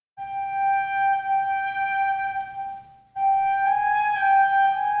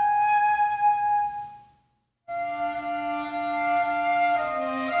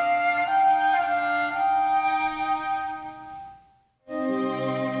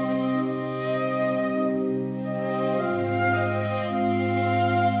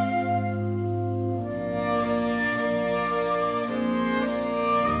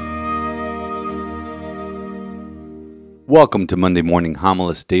Welcome to Monday Morning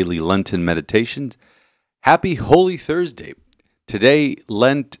Homilist Daily Lenten Meditations. Happy Holy Thursday. Today,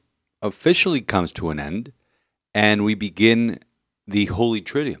 Lent officially comes to an end, and we begin the Holy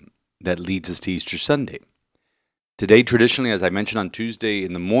Triduum that leads us to Easter Sunday. Today, traditionally, as I mentioned on Tuesday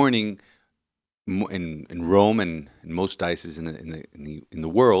in the morning, in Rome and in most dioceses in the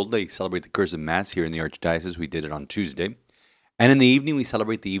world, they celebrate the Cursive Mass. Here in the Archdiocese, we did it on Tuesday. And in the evening, we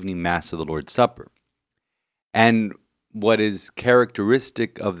celebrate the evening Mass of the Lord's Supper. And what is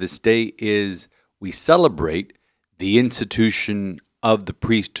characteristic of this day is we celebrate the institution of the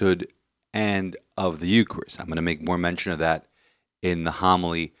priesthood and of the Eucharist. I'm going to make more mention of that in the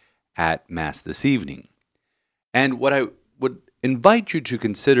homily at Mass this evening. And what I would invite you to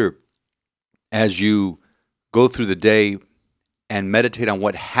consider as you go through the day and meditate on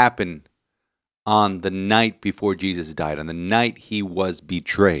what happened on the night before Jesus died, on the night he was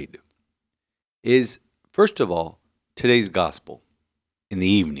betrayed, is, first of all, today's gospel in the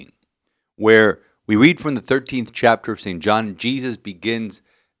evening, where we read from the 13th chapter of St. John. Jesus begins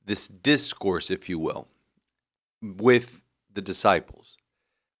this discourse, if you will, with the disciples,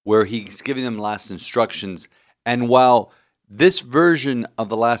 where he's giving them last instructions. And while this version of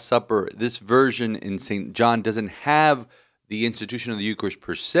the Last Supper, this version in St. John doesn't have the institution of the Eucharist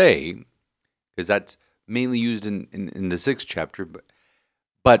per se, because that's mainly used in the 6th chapter,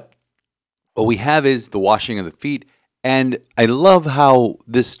 but what we have is the washing of the feet. And I love how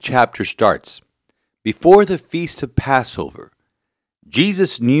this chapter starts. Before the feast of Passover,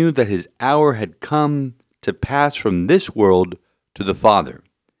 Jesus knew that his hour had come to pass from this world to the Father.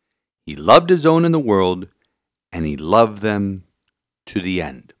 He loved his own in the world, and he loved them to the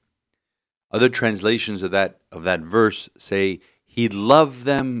end. Other translations of that verse say he loved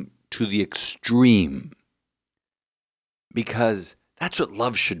them to the extreme, because that's what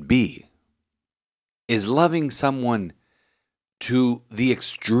love should be. Is loving someone to the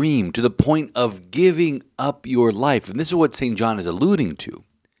extreme, to the point of giving up your life. And this is what St. John is alluding to.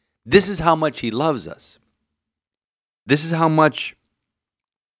 This is how much he loves us. This is how much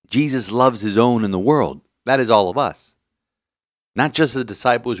Jesus loves his own in the world. That is all of us. Not just the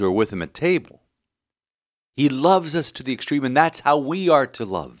disciples who are with him at table. He loves us to the extreme, and that's how we are to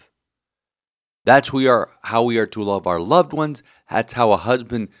love. That's how we are to love our loved ones. That's how a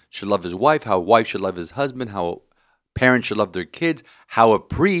husband should love his wife, how a wife should love his husband, how a parent should love their kids, how a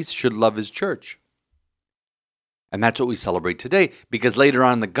priest should love his church. And that's what we celebrate today, because later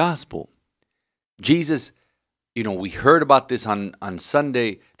on in the gospel, Jesus, we heard about this on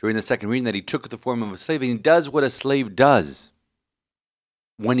Sunday during the second reading, that he took the form of a slave, and he does what a slave does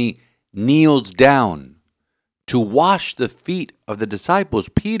when he kneels down to wash the feet of the disciples.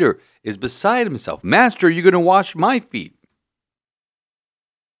 Peter is beside himself. Master, you're going to wash my feet.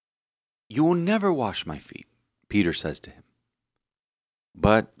 You will never wash my feet, Peter says to him.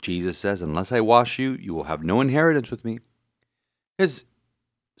 But Jesus says, unless I wash you, you will have no inheritance with me. Because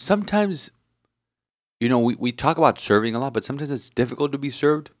sometimes, we talk about serving a lot, but sometimes it's difficult to be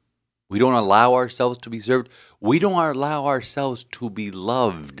served. We don't allow ourselves to be served. We don't allow ourselves to be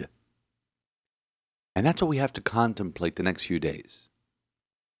loved. And that's what we have to contemplate the next few days.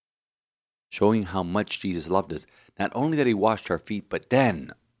 Showing how much Jesus loved us. Not only that he washed our feet, but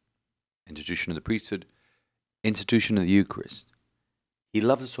then, institution of the priesthood, institution of the Eucharist. He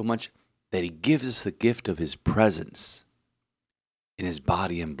loves us so much that he gives us the gift of his presence in his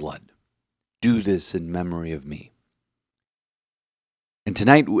body and blood. Do this in memory of me. And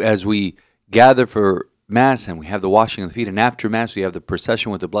tonight, as we gather for Mass, and we have the washing of the feet, and after Mass we have the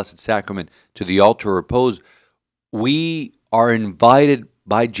procession with the Blessed Sacrament to the altar of repose, we are invited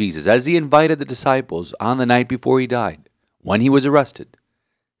by Jesus, as he invited the disciples on the night before he died, when he was arrested.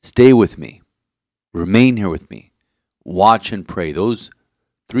 Stay with me, remain here with me, watch and pray. Those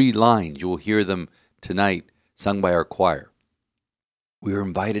 3 lines, you will hear them tonight sung by our choir. We are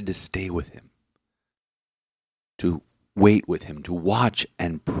invited to stay with him, to wait with him, to watch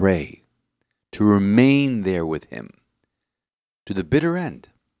and pray, to remain there with him to the bitter end.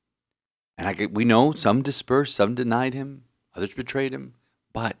 And we know some dispersed, some denied him, others betrayed him,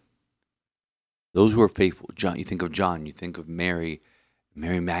 but those who are faithful, John, you think of John, you think of Mary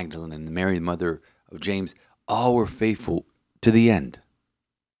Magdalene, and Mary, the mother of James, all were faithful to the end.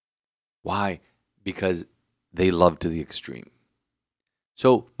 Why? Because they loved to the extreme.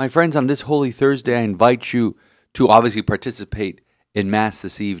 So, my friends, on this Holy Thursday, I invite you to obviously participate in Mass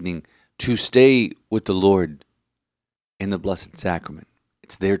this evening, to stay with the Lord in the Blessed Sacrament.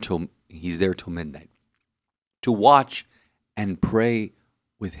 He's there till midnight. To watch and pray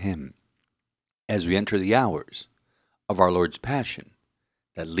with him as we enter the hours of our Lord's Passion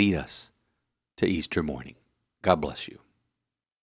that lead us to Easter morning. God bless you.